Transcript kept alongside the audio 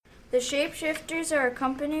The Shapeshifters are a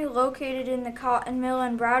company located in the cotton mill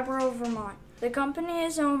in Brattleboro, Vermont. The company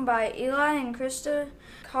is owned by Eli and Krista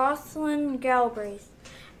Coughlin Galbraith,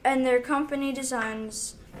 and their company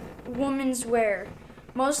designs women's wear,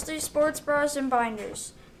 mostly sports bras and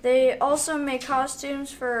binders. They also make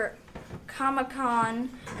costumes for Comic-Con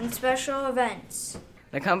and special events.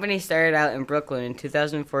 The company started out in Brooklyn in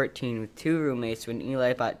 2014 with 2 roommates when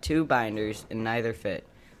Eli bought 2 binders and neither fit.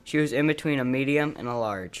 She was in between a medium and a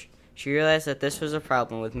large. She realized that this was a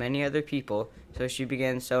problem with many other people, so she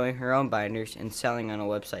began sewing her own binders and selling on a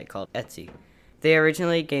website called Etsy. They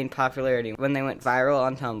originally gained popularity when they went viral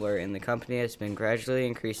on Tumblr, and the company has been gradually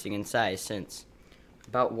increasing in size since.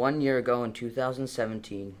 About 1 year ago in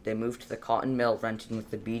 2017, they moved to the cotton mill rented with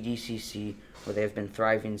the BDCC, where they have been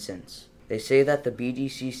thriving since. They say that the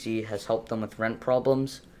BDCC has helped them with rent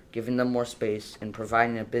problems, giving them more space, and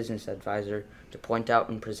providing a business advisor to point out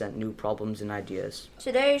and present new problems and ideas.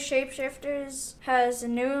 Today, Shapeshifters has a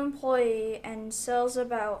new employee and sells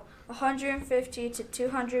about 150 to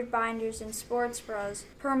 200 binders and sports bras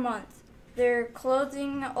per month. Their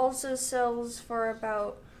clothing also sells for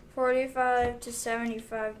about $45 to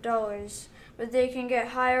 $75, but they can get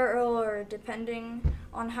higher or lower depending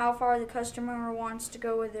on how far the customer wants to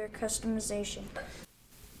go with their customization.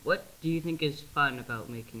 What do you think is fun about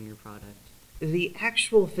making your product? The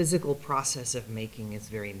actual physical process of making is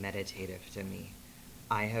very meditative to me.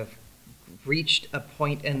 I have reached a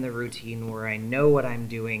point in the routine where I know what I'm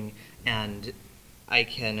doing and I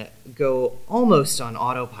can go almost on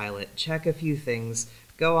autopilot, check a few things,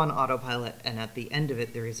 go on autopilot, and at the end of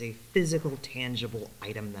it there is a physical, tangible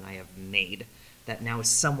item that I have made that now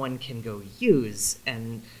someone can go use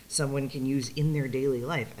and someone can use in their daily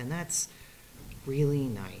life, and that's really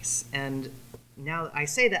nice. And now I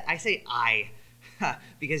say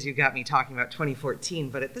because you got me talking about 2014,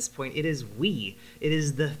 but at this point it is we. It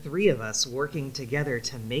is the 3 of us working together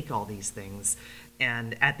to make all these things.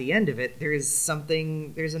 And at the end of it, there's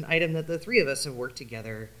an item that the 3 of us have worked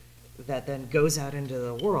together that then goes out into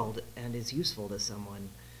the world and is useful to someone.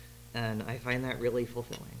 And I find that really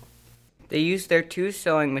fulfilling. They use their 2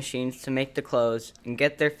 sewing machines to make the clothes and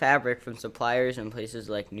get their fabric from suppliers in places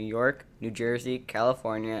like New York, New Jersey,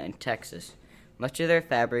 California, and Texas. Much of their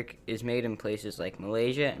fabric is made in places like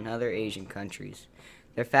Malaysia and other Asian countries.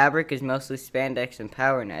 Their fabric is mostly spandex and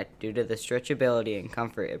power net due to the stretchability and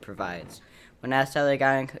comfort it provides. When asked how they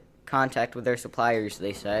got in contact with their suppliers,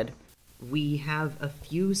 they said, "We have a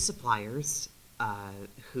few suppliers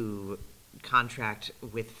who contract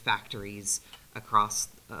with factories across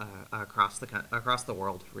the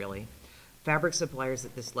world, really. Fabric suppliers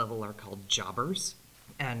at this level are called jobbers,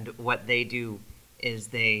 and what they do is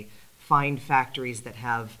they find factories that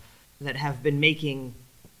have been making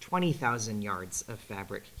 20,000 yards of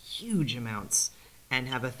fabric, huge amounts, and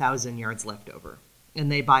have 1,000 yards left over.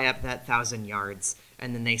 And they buy up that 1,000 yards,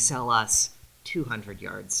 and then they sell us 200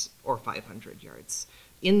 yards or 500 yards.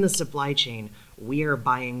 In the supply chain, we are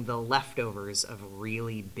buying the leftovers of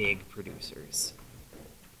really big producers."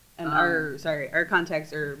 And our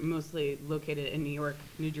contacts are mostly located in New York,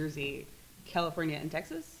 New Jersey, California, and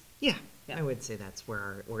Texas? Yeah. I would say that's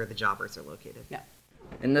where the jobbers are located. Yeah.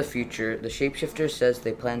 In the future, the Shapeshifters says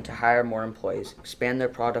they plan to hire more employees, expand their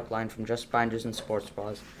product line from just binders and sports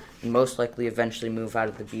bras, and most likely eventually move out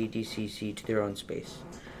of the BDCC to their own space.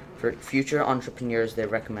 For future entrepreneurs, they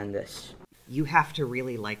recommend this. You have to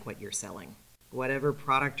really like what you're selling. Whatever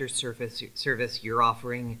product or service you're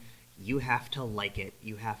offering, you have to like it,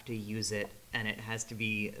 you have to use it, and it has to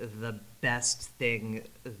be the best thing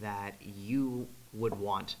that you would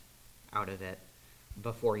want out of it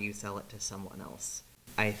before you sell it to someone else.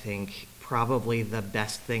 I think probably the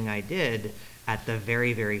best thing I did at the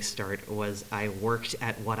very, very start was I worked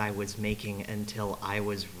at what I was making until I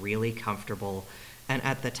was really comfortable. And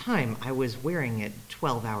at the time, I was wearing it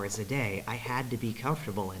 12 hours a day. I had to be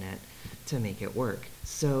comfortable in it to make it work.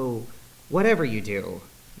 So whatever you do,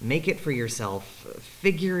 make it for yourself,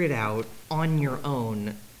 figure it out on your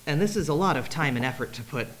own. And this is a lot of time and effort to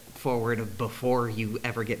put forward before you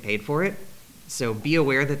ever get paid for it. So be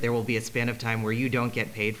aware that there will be a span of time where you don't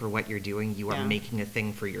get paid for what you're doing. You are making a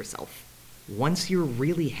thing for yourself. Once you're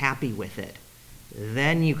really happy with it,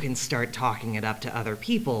 then you can start talking it up to other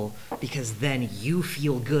people, because then you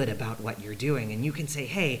feel good about what you're doing. And you can say,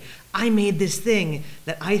 hey, I made this thing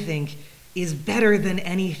that I think is better than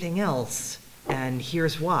anything else. And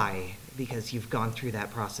here's why, because you've gone through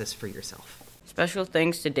that process for yourself. Special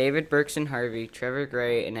thanks to David Berkson Harvey, Trevor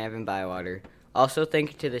Gray, and Evan Bywater. Also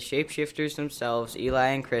thank you to the Shapeshifters themselves, Eli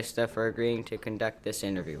and Krista, for agreeing to conduct this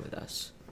interview with us.